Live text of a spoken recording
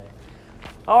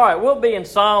All right, we'll be in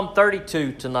Psalm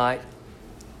 32 tonight.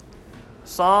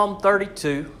 Psalm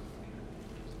 32.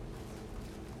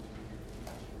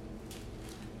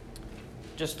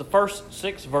 Just the first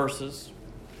 6 verses.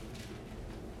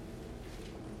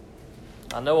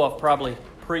 I know I've probably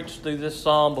preached through this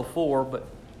psalm before, but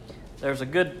there's a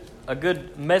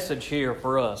good message here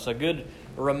for us, a good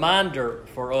reminder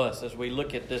for us as we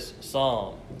look at this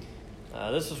psalm.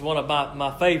 This is one of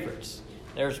my favorites.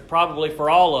 There's probably for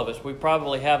all of us, we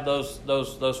probably have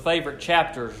those favorite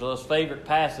chapters, those favorite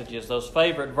passages, those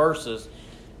favorite verses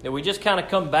that we just kind of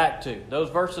come back to. Those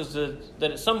verses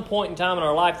that at some point in time in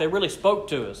our life, they really spoke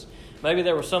to us. Maybe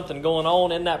there was something going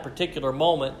on in that particular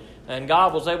moment, and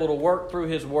God was able to work through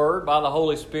His Word by the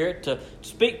Holy Spirit to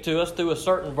speak to us through a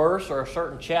certain verse or a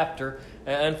certain chapter.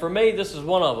 And for me, this is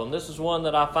one of them. This is one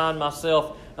that I find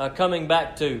myself coming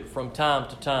back to from time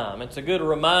to time. It's a good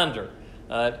reminder.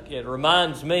 It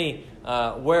reminds me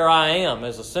where I am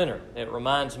as a sinner. It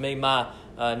reminds me my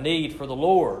need for the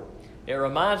Lord. It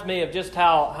reminds me of just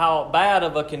how bad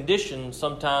of a condition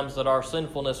sometimes that our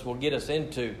sinfulness will get us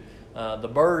into. The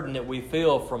burden that we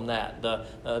feel from that,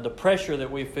 the pressure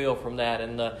that we feel from that,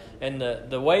 and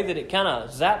the way that it kind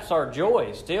of zaps our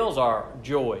joy, steals our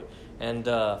joy. And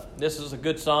this is a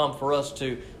good psalm for us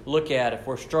to look at if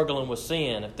we're struggling with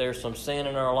sin, if there's some sin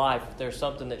in our life, if there's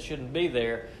something that shouldn't be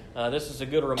there. This is a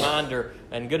good reminder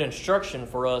and good instruction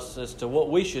for us as to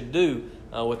what we should do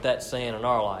with that sin in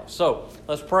our life. So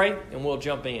let's pray and we'll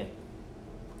jump in.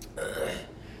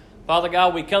 Father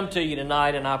God, we come to you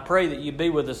tonight, and I pray that you be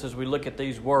with us as we look at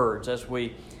these words, as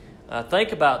we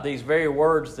think about these very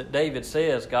words that David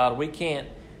says. God, we can't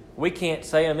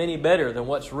say them any better than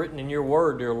what's written in your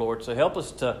word, dear Lord. So help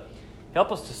us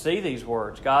to see these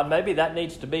words, God. Maybe that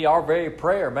needs to be our very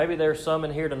prayer. Maybe there's some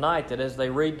in here tonight that as they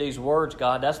read these words,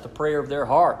 God, that's the prayer of their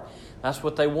heart. That's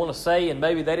what they want to say, and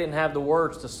maybe they didn't have the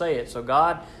words to say it. So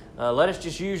God, let us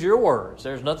just use your words.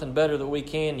 There's nothing better that we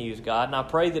can use, God. And I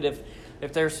pray that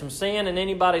if there's some sin in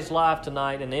anybody's life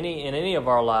tonight, in any of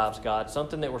our lives, God,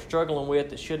 something that we're struggling with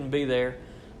that shouldn't be there,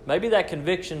 maybe that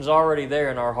conviction's already there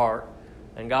in our heart.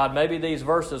 And God, maybe these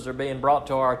verses are being brought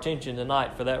to our attention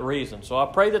tonight for that reason. So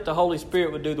I pray that the Holy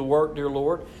Spirit would do the work, dear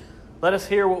Lord. Let us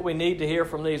hear what we need to hear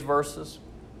from these verses.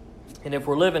 And if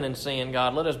we're living in sin,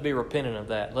 God, let us be repentant of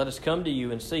that. Let us come to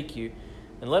you and seek you.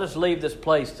 And let us leave this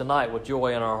place tonight with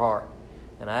joy in our heart.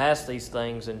 And I ask these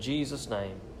things in Jesus'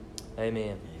 name.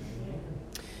 Amen.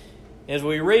 As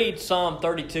we read Psalm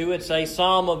 32, it's a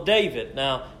Psalm of David.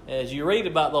 Now, as you read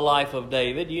about the life of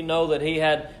David, you know that he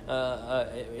had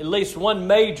at least one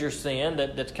major sin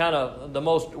that's kind of the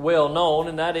most well known,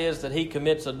 and that is that he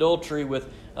commits adultery with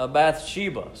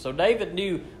Bathsheba. So David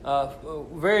knew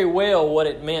very well what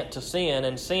it meant to sin,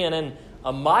 and sin in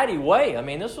a mighty way. I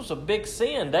mean, this was a big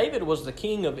sin. David was the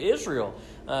king of Israel.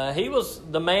 He was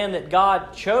the man that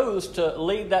God chose to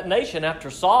lead that nation after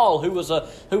Saul, who was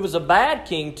a bad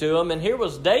king to him. And here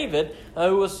was David,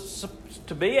 who was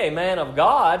to be a man of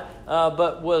God,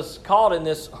 but was caught in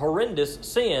this horrendous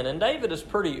sin. And David is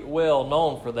pretty well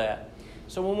known for that.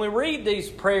 So when we read these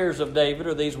prayers of David,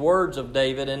 or these words of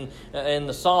David in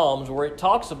the Psalms, where it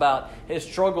talks about his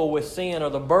struggle with sin or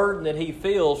the burden that he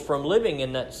feels from living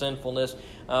in that sinfulness,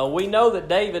 we know that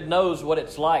David knows what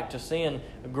it's like to sin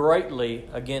greatly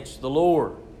against the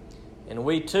Lord. And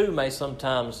we too may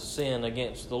sometimes sin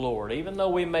against the Lord, even though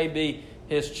we may be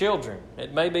His children.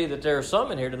 It may be that there are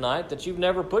some in here tonight that you've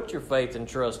never put your faith and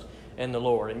trust in the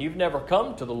Lord, and you've never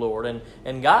come to the Lord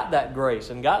and got that grace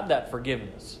and got that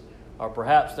forgiveness. Or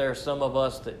perhaps there are some of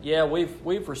us that,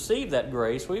 we've received that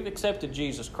grace, we've accepted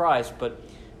Jesus Christ, but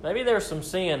maybe there's some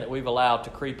sin that we've allowed to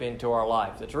creep into our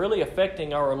life that's really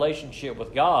affecting our relationship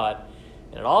with God,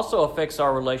 and it also affects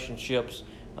our relationships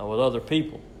with other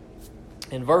people.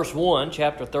 In verse 1,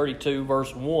 chapter 32,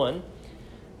 verse 1,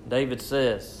 David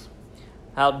says,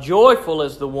 "How joyful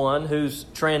is the one whose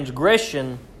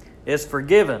transgression is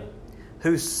forgiven,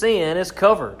 whose sin is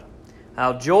covered.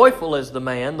 How joyful is the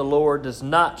man the Lord does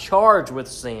not charge with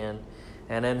sin,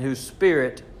 and in whose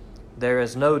spirit there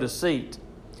is no deceit."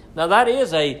 Now that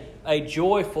is a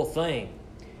joyful thing.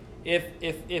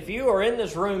 If you are in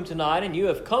this room tonight and you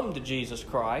have come to Jesus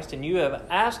Christ and you have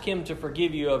asked Him to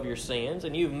forgive you of your sins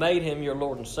and you've made Him your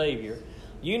Lord and Savior,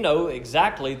 you know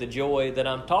exactly the joy that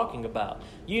I'm talking about.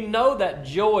 You know that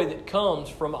joy that comes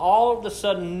from all of a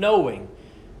sudden knowing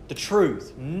the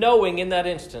truth, knowing in that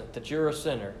instant that you're a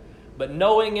sinner, but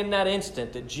knowing in that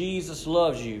instant that Jesus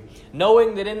loves you,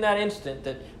 knowing that in that instant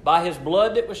that by His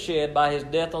blood that was shed, by His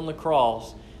death on the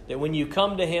cross, that when you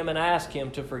come to Him and ask Him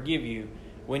to forgive you,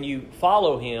 when you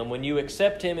follow Him, when you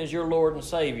accept Him as your Lord and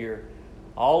Savior,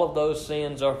 all of those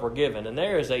sins are forgiven. And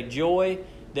there is a joy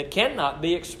that cannot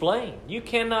be explained. You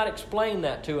cannot explain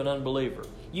that to an unbeliever.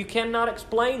 You cannot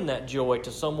explain that joy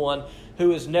to someone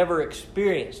who has never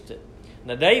experienced it.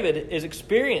 Now, David has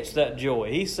experienced that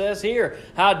joy. He says here,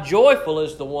 how joyful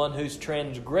is the one whose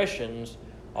transgressions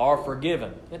are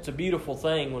forgiven. It's a beautiful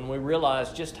thing when we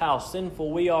realize just how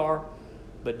sinful we are,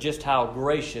 but just how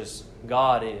gracious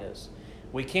God is.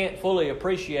 We can't fully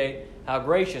appreciate how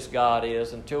gracious God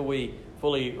is until we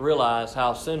fully realize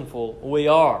how sinful we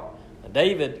are. Now,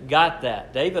 David got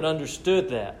that. David understood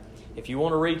that. If you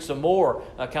want to read some more,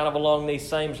 kind of along these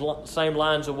same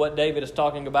lines of what David is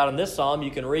talking about in this psalm,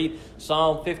 you can read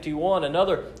Psalm 51,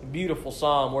 another beautiful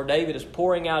psalm where David is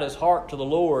pouring out his heart to the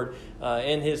Lord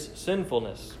in his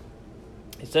sinfulness.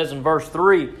 It says in verse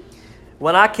 3,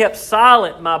 "When I kept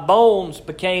silent, my bones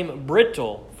became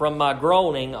brittle from my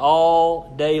groaning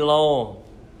all day long.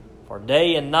 For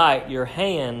day and night your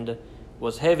hand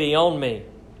was heavy on me.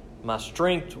 My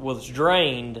strength was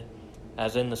drained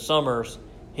as in the summer's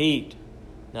heat."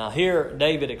 Now here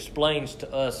David explains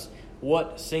to us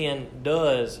what sin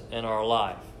does in our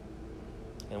life.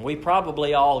 And we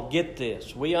probably all get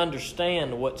this. We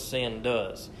understand what sin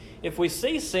does. If we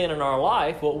see sin in our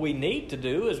life, what we need to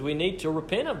do is we need to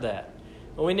repent of that.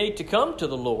 We need to come to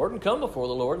the Lord and come before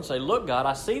the Lord and say, "Look, God,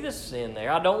 I see this sin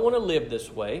there. I don't want to live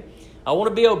this way. I want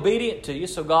to be obedient to you,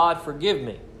 so God, forgive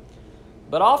me."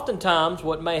 But oftentimes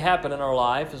what may happen in our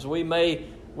life is we may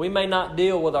not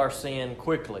deal with our sin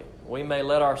quickly. We may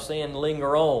let our sin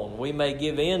linger on. We may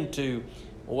give in to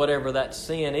whatever that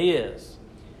sin is.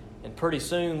 And pretty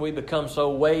soon we become so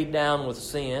weighed down with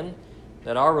sin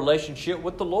that our relationship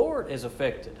with the Lord is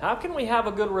affected. How can we have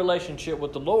a good relationship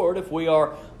with the Lord if we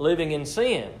are living in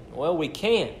sin? Well, we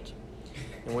can't.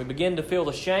 And we begin to feel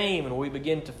the shame, and we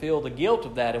begin to feel the guilt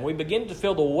of that, and we begin to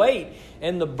feel the weight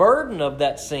and the burden of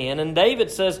that sin. And David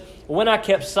says, when I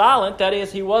kept silent, that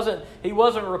is, he wasn't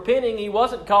repenting, he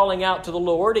wasn't calling out to the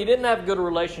Lord, he didn't have a good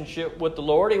relationship with the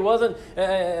Lord, he wasn't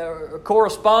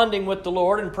corresponding with the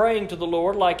Lord and praying to the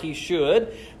Lord like he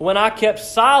should. When I kept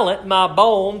silent, my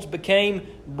bones became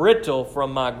brittle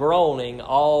from my groaning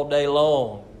all day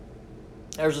long.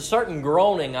 There's a certain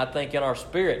groaning, I think, in our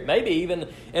spirit, maybe even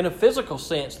in a physical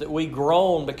sense, that we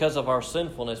groan because of our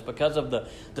sinfulness, because of the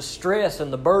stress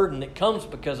and the burden that comes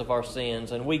because of our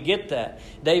sins, and we get that.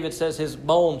 David says his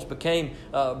bones became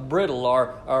brittle,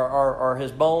 or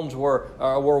his bones were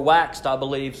waxed, I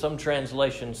believe some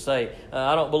translations say.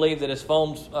 I don't believe that his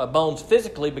bones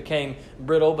physically became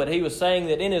brittle, but he was saying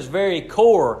that in his very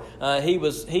core,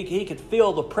 he could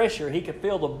feel the pressure, he could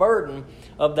feel the burden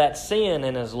of that sin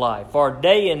in his life. For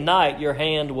day and night your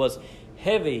hand was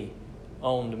heavy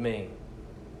on me.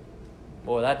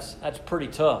 Boy, that's pretty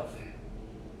tough.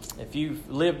 If you've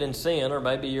lived in sin, or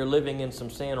maybe you're living in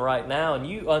some sin right now, and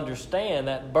you understand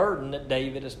that burden that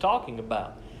David is talking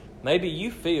about. Maybe you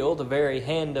feel the very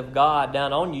hand of God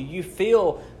down on you. You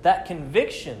feel that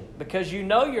conviction because you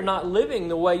know you're not living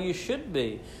the way you should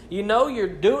be. You know you're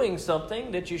doing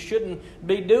something that you shouldn't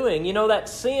be doing. You know that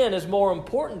sin is more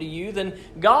important to you than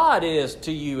God is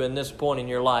to you in this point in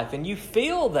your life. And you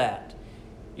feel that.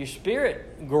 Your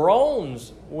spirit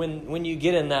groans when you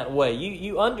get in that way.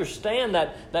 You understand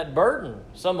that burden.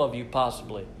 Some of you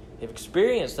possibly have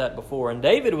experienced that before. And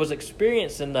David was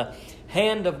experiencing the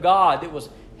hand of God. It was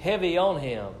heavy on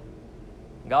him.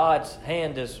 God's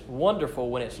hand is wonderful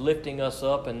when it's lifting us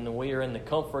up and we are in the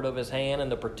comfort of His hand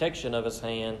and the protection of His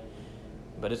hand.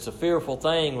 But it's a fearful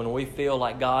thing when we feel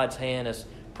like God's hand is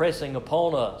pressing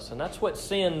upon us. And that's what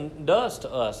sin does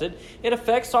to us. It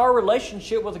affects our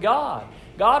relationship with God.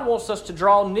 God wants us to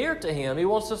draw near to Him. He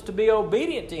wants us to be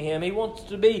obedient to Him. He wants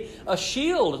to be a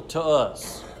shield to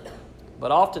us.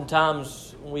 But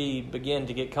oftentimes we begin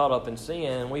to get caught up in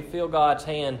sin and we feel God's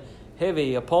hand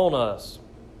heavy upon us.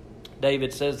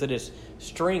 David says that his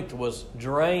strength was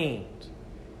drained.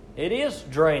 It is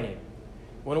draining.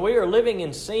 When we are living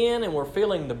in sin and we're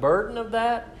feeling the burden of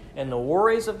that and the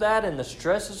worries of that and the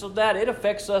stresses of that, it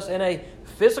affects us in a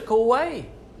physical way.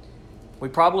 We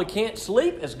probably can't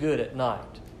sleep as good at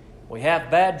night. We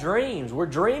have bad dreams. We're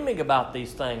dreaming about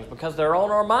these things because they're on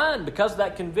our mind, because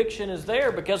that conviction is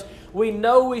there, because we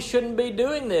know we shouldn't be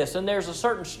doing this, and there's a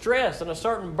certain stress and a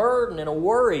certain burden and a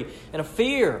worry and a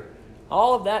fear.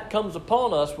 All of that comes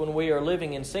upon us when we are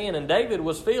living in sin, and David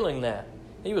was feeling that.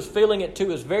 He was feeling it to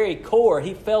his very core.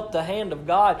 He felt the hand of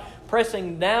God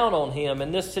pressing down on him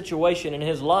in this situation in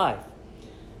his life.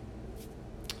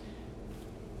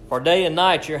 For day and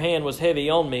night your hand was heavy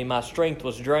on me, my strength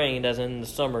was drained as in the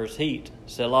summer's heat.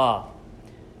 Selah.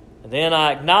 And then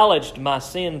I acknowledged my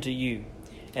sin to you,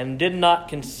 and did not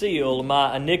conceal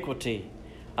my iniquity.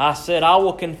 I said, I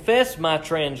will confess my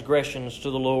transgressions to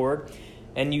the Lord,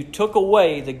 and you took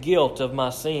away the guilt of my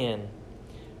sin.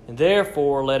 And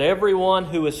therefore let everyone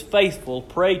who is faithful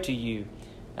pray to you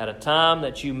at a time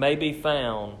that you may be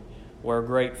found. Where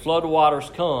great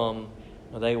floodwaters come,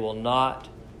 they will not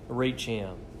reach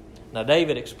him. Now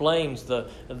David explains the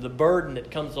burden that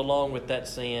comes along with that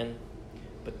sin,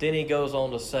 but then he goes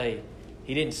on to say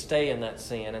he didn't stay in that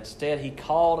sin. Instead, he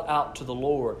called out to the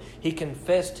Lord. He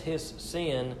confessed his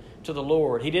sin to the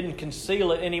Lord. He didn't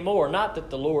conceal it anymore. Not that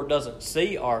the Lord doesn't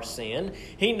see our sin.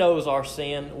 He knows our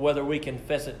sin whether we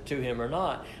confess it to him or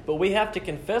not. But we have to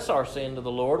confess our sin to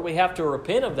the Lord. We have to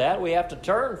repent of that. We have to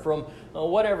turn from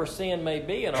whatever sin may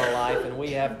be in our life, and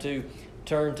we have to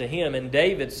turn to him. And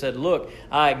David said, look,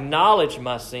 I acknowledge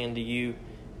my sin to you,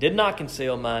 did not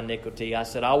conceal my iniquity. I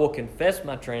said, I will confess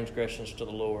my transgressions to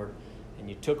the Lord, and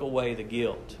you took away the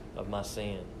guilt of my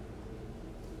sin.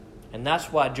 And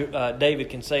that's why David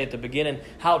can say at the beginning,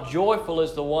 how joyful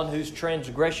is the one whose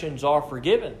transgressions are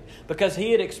forgiven. Because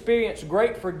he had experienced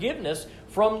great forgiveness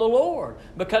from the Lord.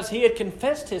 Because he had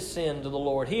confessed his sin to the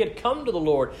Lord. He had come to the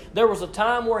Lord. There was a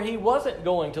time where he wasn't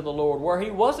going to the Lord, where he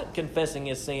wasn't confessing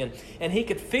his sin. And he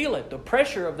could feel it. The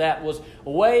pressure of that was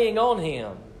weighing on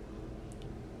him.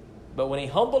 But when he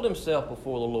humbled himself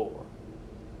before the Lord,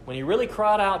 when he really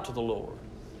cried out to the Lord,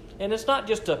 and it's not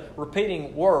just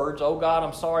repeating words, oh God,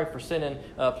 I'm sorry for sinning,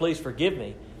 please forgive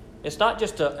me. It's not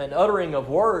just an uttering of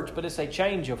words, but it's a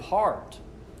change of heart.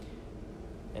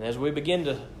 And as we begin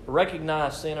to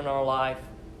recognize sin in our life,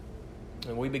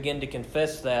 and we begin to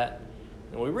confess that,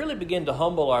 and we really begin to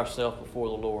humble ourselves before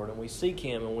the Lord, and we seek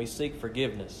him and we seek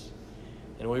forgiveness,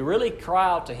 and we really cry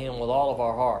out to him with all of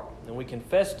our heart, and we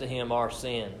confess to him our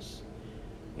sins,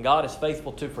 and God is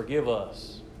faithful to forgive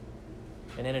us.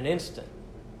 And in an instant,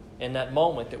 in that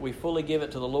moment that we fully give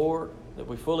it to the Lord, that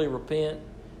we fully repent,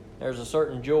 there's a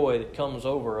certain joy that comes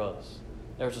over us.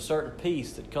 There's a certain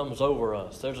peace that comes over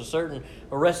us. There's a certain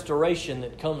restoration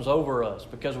that comes over us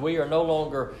because we are no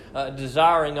longer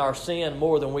desiring our sin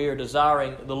more than we are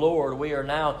desiring the Lord. We are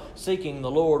now seeking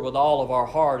the Lord with all of our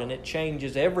heart, and it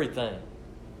changes everything.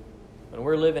 When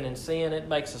we're living in sin, it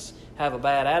makes us have a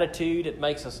bad attitude. It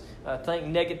makes us think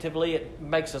negatively. It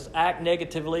makes us act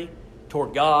negatively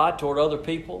toward God, toward other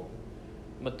people.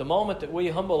 But the moment that we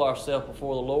humble ourselves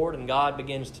before the Lord and God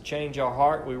begins to change our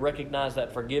heart, we recognize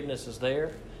that forgiveness is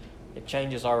there. It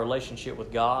changes our relationship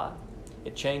with God.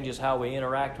 It changes how we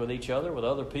interact with each other, with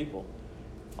other people.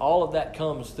 All of that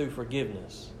comes through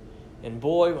forgiveness. And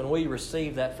boy, when we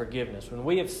receive that forgiveness, when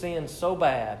we have sinned so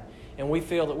bad and we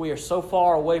feel that we are so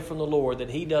far away from the Lord that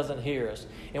he doesn't hear us,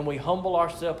 and we humble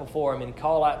ourselves before him and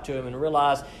call out to him and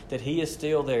realize that he is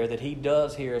still there, that he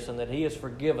does hear us and that he has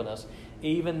forgiven us,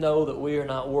 even though that we are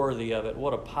not worthy of it.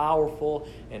 What a powerful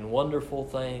and wonderful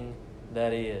thing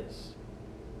that is.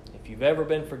 If you've ever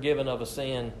been forgiven of a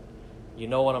sin, you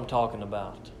know what I'm talking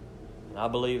about. And I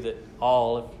believe that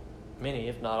many,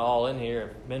 if not all in here,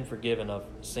 have been forgiven of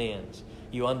sins.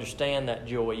 You understand that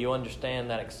joy. You understand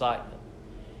that excitement.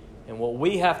 And what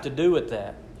we have to do with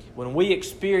that, when we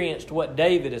experienced what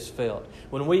David has felt,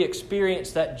 when we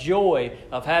experienced that joy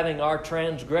of having our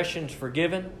transgressions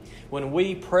forgiven, when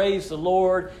we praise the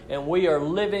Lord and we are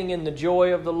living in the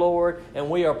joy of the Lord and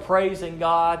we are praising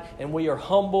God and we are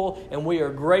humble and we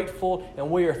are grateful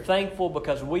and we are thankful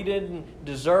because we didn't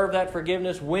deserve that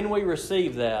forgiveness, when we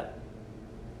receive that,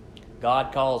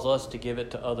 God calls us to give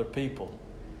it to other people.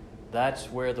 That's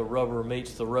where the rubber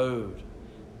meets the road.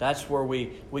 That's where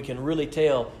we can really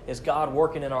tell, is God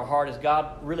working in our heart? Is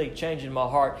God really changing my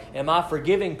heart? Am I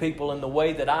forgiving people in the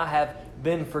way that I have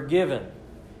been forgiven?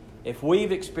 If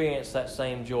we've experienced that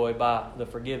same joy by the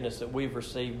forgiveness that we've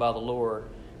received by the Lord,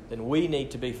 then we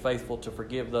need to be faithful to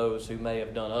forgive those who may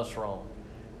have done us wrong.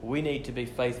 We need to be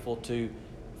faithful to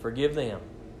forgive them.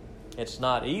 It's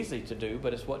not easy to do,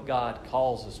 but it's what God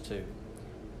calls us to.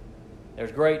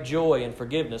 There's great joy in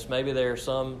forgiveness. Maybe there are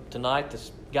some tonight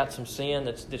that's got some sin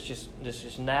that's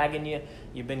just nagging you.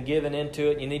 You've been given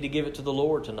into it. You need to give it to the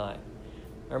Lord tonight.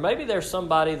 Or maybe there's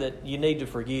somebody that you need to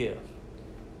forgive.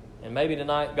 And maybe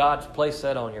tonight God's placed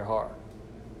that on your heart.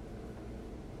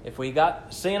 If we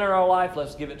got sin in our life,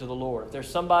 let's give it to the Lord. If there's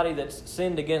somebody that's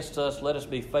sinned against us, let us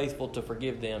be faithful to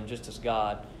forgive them just as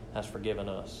God has forgiven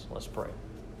us. Let's pray.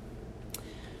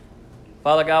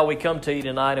 Father God, we come to you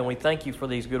tonight and we thank you for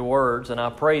these good words, and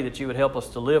I pray that you would help us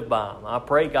to live by them. I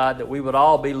pray, God, that we would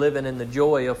all be living in the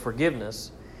joy of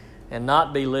forgiveness and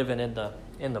not be living in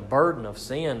the burden of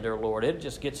sin, dear Lord. It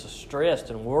just gets us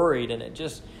stressed and worried, and it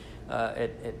just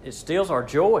it steals our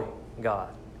joy,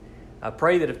 God. I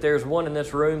pray that if there's one in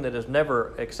this room that has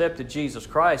never accepted Jesus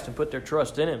Christ and put their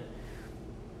trust in him,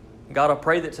 God, I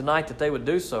pray that tonight that they would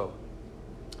do so,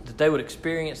 that they would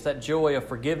experience that joy of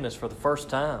forgiveness for the first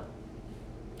time.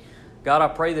 God, I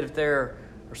pray that if there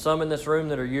are some in this room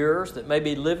that are yours, that may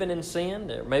be living in sin,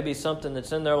 there may be something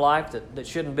that's in their life that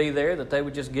shouldn't be there, that they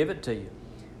would just give it to you.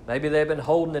 Maybe they've been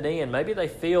holding it in. Maybe they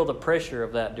feel the pressure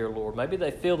of that, dear Lord. Maybe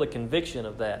they feel the conviction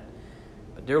of that.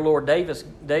 But dear Lord,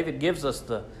 David gives us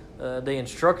the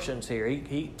instructions here.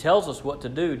 He tells us what to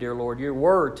do, dear Lord. Your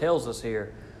word tells us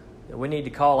here that we need to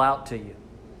call out to you,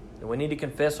 that we need to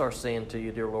confess our sin to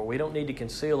you, dear Lord. We don't need to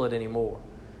conceal it anymore,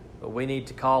 but we need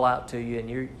to call out to you, and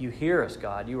you hear us,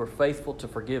 God. You are faithful to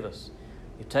forgive us.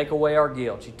 You take away our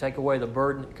guilt. You take away the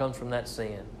burden that comes from that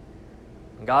sin.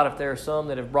 And God, if there are some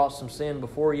that have brought some sin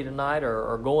before you tonight or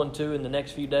are going to in the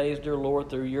next few days, dear Lord,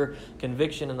 through your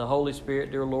conviction in the Holy Spirit,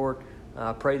 dear Lord,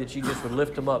 I pray that you just would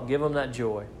lift them up, give them that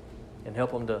joy, and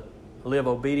help them to live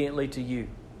obediently to you.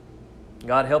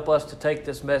 God, help us to take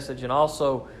this message and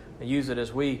also use it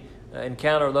as we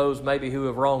encounter those maybe who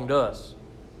have wronged us,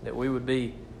 that we would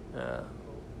be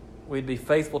we'd be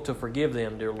faithful to forgive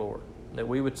them, dear Lord, that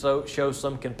we would show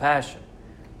some compassion.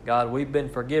 God, we've been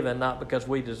forgiven not because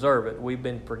we deserve it. We've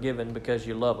been forgiven because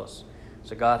you love us.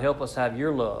 So God, help us have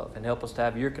your love and help us to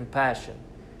have your compassion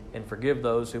and forgive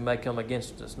those who may come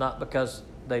against us, not because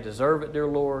they deserve it, dear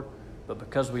Lord, but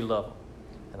because we love them.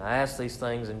 And I ask these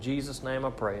things in Jesus' name I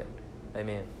pray it.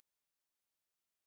 Amen.